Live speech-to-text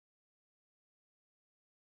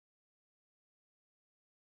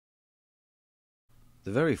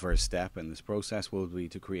The very first step in this process will be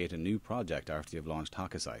to create a new project after you've launched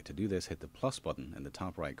HOKUSAI. To do this, hit the plus button in the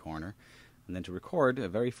top right corner, and then to record a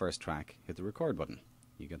very first track, hit the record button.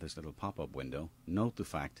 You get this little pop-up window. Note the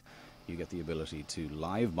fact you get the ability to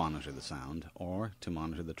live monitor the sound or to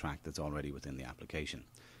monitor the track that's already within the application.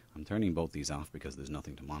 I'm turning both these off because there's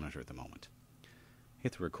nothing to monitor at the moment.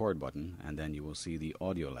 Hit the record button and then you will see the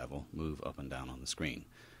audio level move up and down on the screen.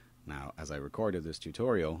 Now, as I recorded this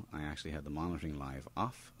tutorial, I actually had the monitoring live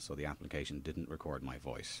off, so the application didn't record my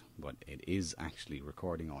voice, but it is actually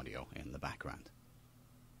recording audio in the background.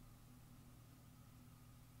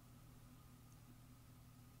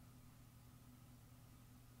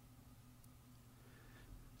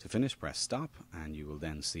 To finish, press stop, and you will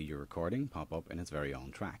then see your recording pop up in its very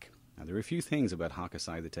own track. Now, there are a few things about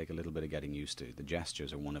HOKUSAI that take a little bit of getting used to. The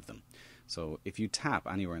gestures are one of them. So if you tap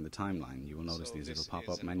anywhere in the timeline, you will notice these little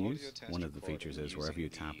pop-up menus. One of the features is wherever you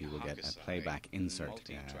tap, you will get a playback insert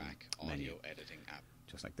menu,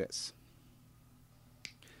 just like this.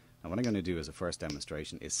 Now, what I'm going to do as a first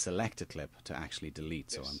demonstration is select a clip to actually delete.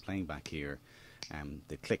 So I'm playing back here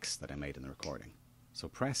the clicks that I made in the recording. So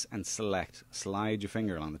press and select, slide your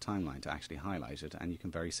finger along the timeline to actually highlight it, and you can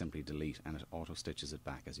very simply delete, and it auto-stitches it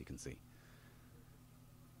back, as you can see.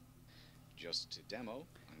 Just to demo,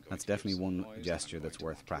 that's definitely one gesture that's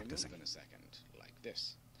worth practicing. In a second, like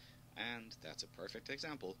this. And that's a perfect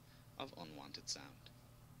example of unwanted sound.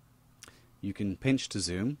 You can pinch to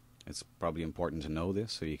zoom. It's probably important to know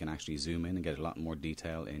this, so you can actually zoom in and get a lot more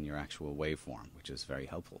detail in your actual waveform, which is very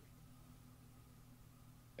helpful.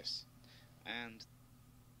 Yes. And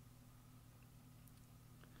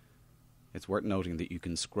it's worth noting that you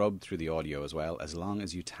can scrub through the audio as well, as long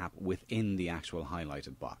as you tap within the actual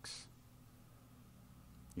highlighted box.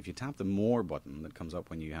 If you tap the More button that comes up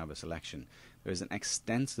when you have a selection, there's an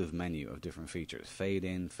extensive menu of different features. Fade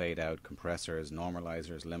in, fade out, compressors,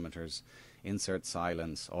 normalizers, limiters, insert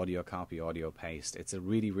silence, audio copy, audio paste. It's a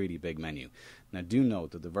really, really big menu. Now do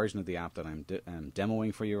note that the version of the app that I'm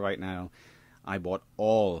demoing for you right now, I bought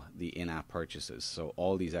all the in-app purchases, so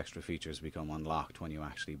all these extra features become unlocked when you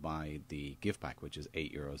actually buy the gift pack, which is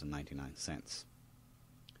 €8.99.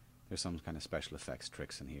 There's some kind of special effects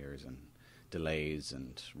tricks in here, and delays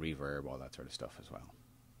and reverb, all that sort of stuff as well.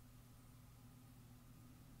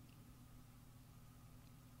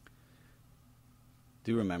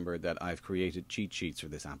 Do remember that I've created cheat sheets for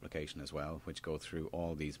this application as well, which go through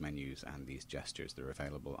all these menus and these gestures. They're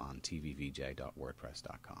available on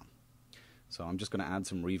tvvj.wordpress.com. So I'm just going to add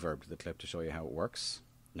some reverb to the clip to show you how it works.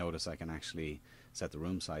 Notice I can actually set the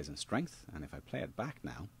room size and strength, and if I play it back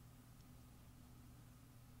now.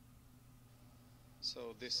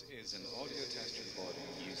 So this is an audio test recording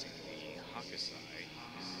using the HOKUSAI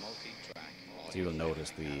multi-track audio. So you'll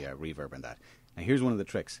notice the reverb in that. Now here's one of the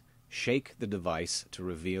tricks. Shake the device to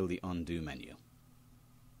reveal the undo menu.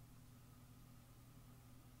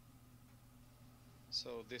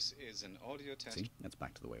 So this is an audio test. See, that's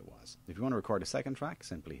back to the way it was. If you want to record a second track,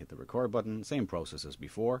 simply hit the record button. Same process as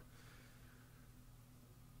before.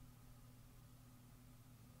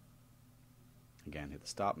 Again, hit the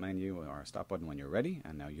stop menu or stop button when you're ready,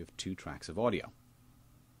 and now you have 2 tracks of audio.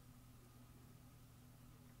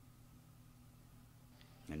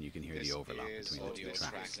 And you can hear the overlap between the 2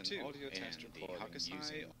 tracks.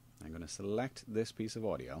 I'm going to select this piece of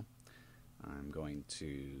audio. I'm going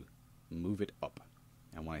to move it up.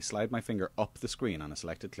 And when I slide my finger up the screen on a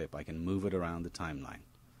selected clip, I can move it around the timeline.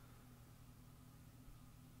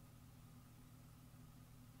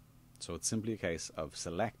 So it's simply a case of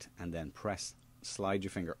select and then press, slide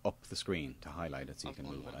your finger up the screen to highlight it so you can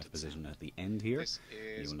move it. I've positioned it at the end here.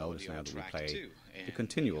 You'll notice now that we play the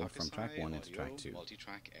continual from track 1 into track 2.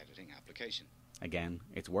 Multi-track editing application. Again,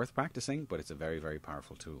 it's worth practicing, but it's a very, very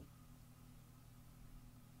powerful tool.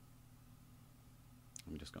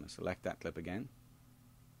 I'm just going to select that clip again.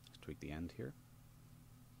 Just tweak the end here.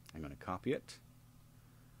 I'm going to copy it,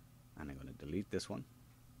 and I'm going to delete this one,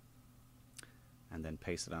 and then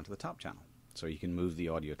paste it onto the top channel. So you can move the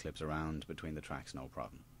audio clips around between the tracks, no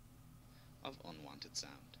problem. Of unwanted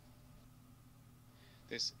sound.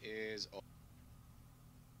 This is...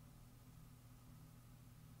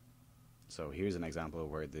 So here's an example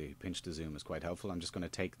where the pinch to zoom is quite helpful. I'm just going to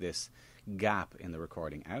take this gap in the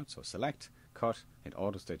recording out. So select, cut, it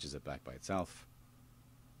auto-stitches it back by itself.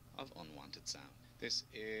 Of unwanted sound. This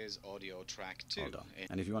is audio track 2. All done.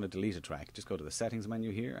 And if you want to delete a track, just go to the settings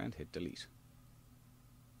menu here and hit delete.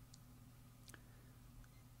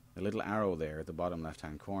 The little arrow there at the bottom left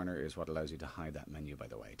hand corner is what allows you to hide that menu, by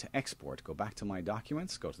the way. To export, go back to My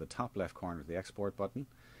Documents, go to the top left corner of the export button,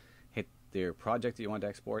 hit the project that you want to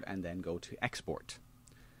export, and then go to export.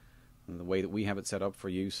 And the way that we have it set up for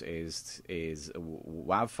use is a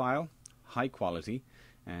WAV file, high quality,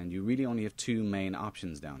 and you really only have two main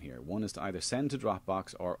options down here. One is to either send to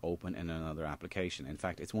Dropbox or open in another application. In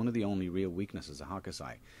fact, it's one of the only real weaknesses of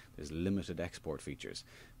HOKUSAI. There's limited export features.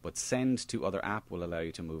 But send to other app will allow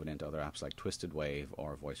you to move it into other apps like Twisted Wave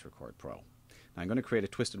or Voice Record Pro. Now I'm going to create a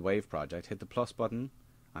Twisted Wave project. Hit the plus button.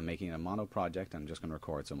 I'm making it a mono project. I'm just going to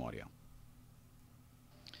record some audio.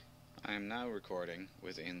 I am now recording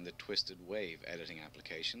within the Twisted Wave editing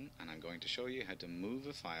application, and I'm going to show you how to move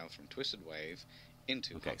a file from Twisted Wave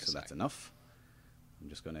into Okay, HOKUSAI. so that's enough. I'm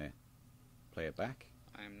just going to play it back.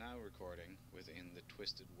 I am now recording within the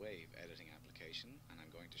Twisted Wave editing application, and I'm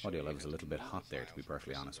going to show Audio you level's how a little to bit move hot a there, to file be from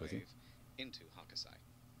perfectly Twisted honest with you. Wave into HOKUSAI.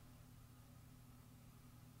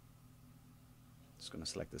 Just going to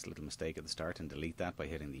select this little mistake at the start and delete that by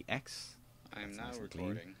hitting the X. I am That's now nice and clean.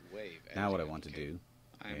 recording Wave editing Now what I want to application. do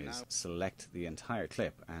I am is now select the entire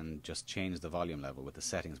clip and just change the volume level with the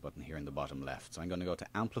settings button here in the bottom left. So I'm going to go to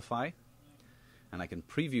Amplify, and I can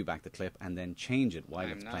preview back the clip and then change it while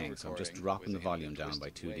I am it's now playing. So I'm just recording dropping the within the volume down by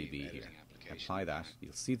Twisted 2 Wave dB here. editing application. Apply that,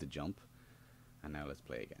 you'll see the jump, and now let's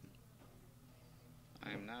play again.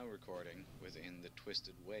 I am now recording within the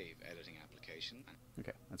Twisted Wave editing application.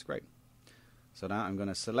 Okay, that's great. So now I'm going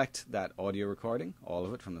to select that audio recording, all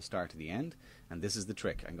of it from the start to the end, and this is the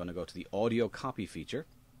trick. I'm going to go to the audio copy feature,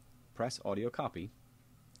 press audio copy.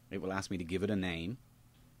 It will ask me to give it a name.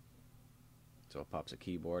 So it pops a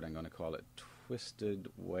keyboard. I'm going to call it Twisted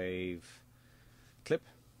Wave Clip.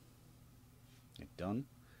 Hit done,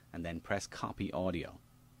 and then press copy audio.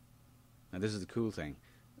 Now this is the cool thing.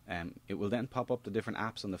 It will then pop up the different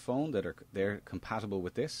apps on the phone that they're compatible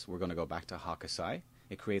with this. We're going to go back to HOKUSAI.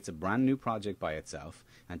 It creates a brand new project by itself,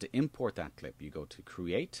 and to import that clip you go to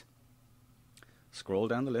Create, scroll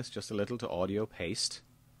down the list just a little to Audio Paste,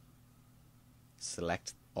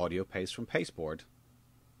 select Audio Paste from Pasteboard,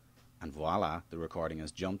 and voila, the recording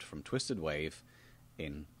has jumped from Twisted Wave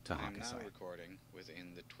into I am now HOKUSAI. recording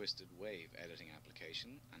within the Twisted Wave editing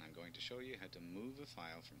application, and I'm going to show you how to move a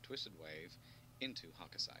file from Twisted Wave into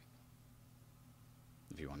HOKUSAI.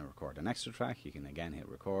 If you want to record an extra track, you can again hit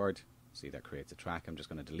record. See, that creates a track. I'm just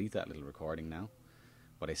going to delete that little recording now,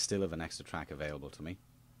 but I still have an extra track available to me.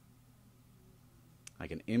 I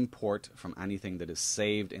can import from anything that is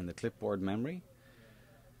saved in the clipboard memory.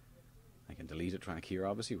 I can delete a track here,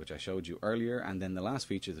 obviously, which I showed you earlier, and then the last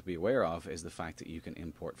feature to be aware of is the fact that you can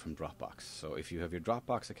import from Dropbox. So if you have your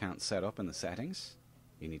Dropbox account set up in the settings,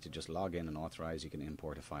 you need to just log in and authorize. You can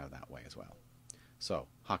import a file that way as well. So,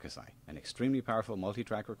 HOKUSAI, an extremely powerful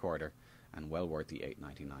multi-track recorder and well worth the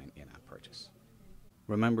 $8.99 in-app purchase.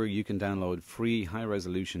 Remember, you can download free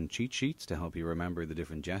high-resolution cheat sheets to help you remember the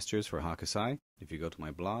different gestures for HOKUSAI. If you go to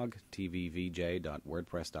my blog,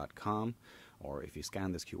 tvvj.wordpress.com, or if you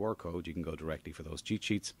scan this QR code, you can go directly for those cheat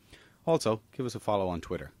sheets. Also, give us a follow on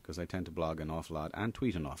Twitter, because I tend to blog an awful lot and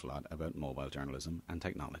tweet an awful lot about mobile journalism and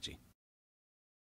technology.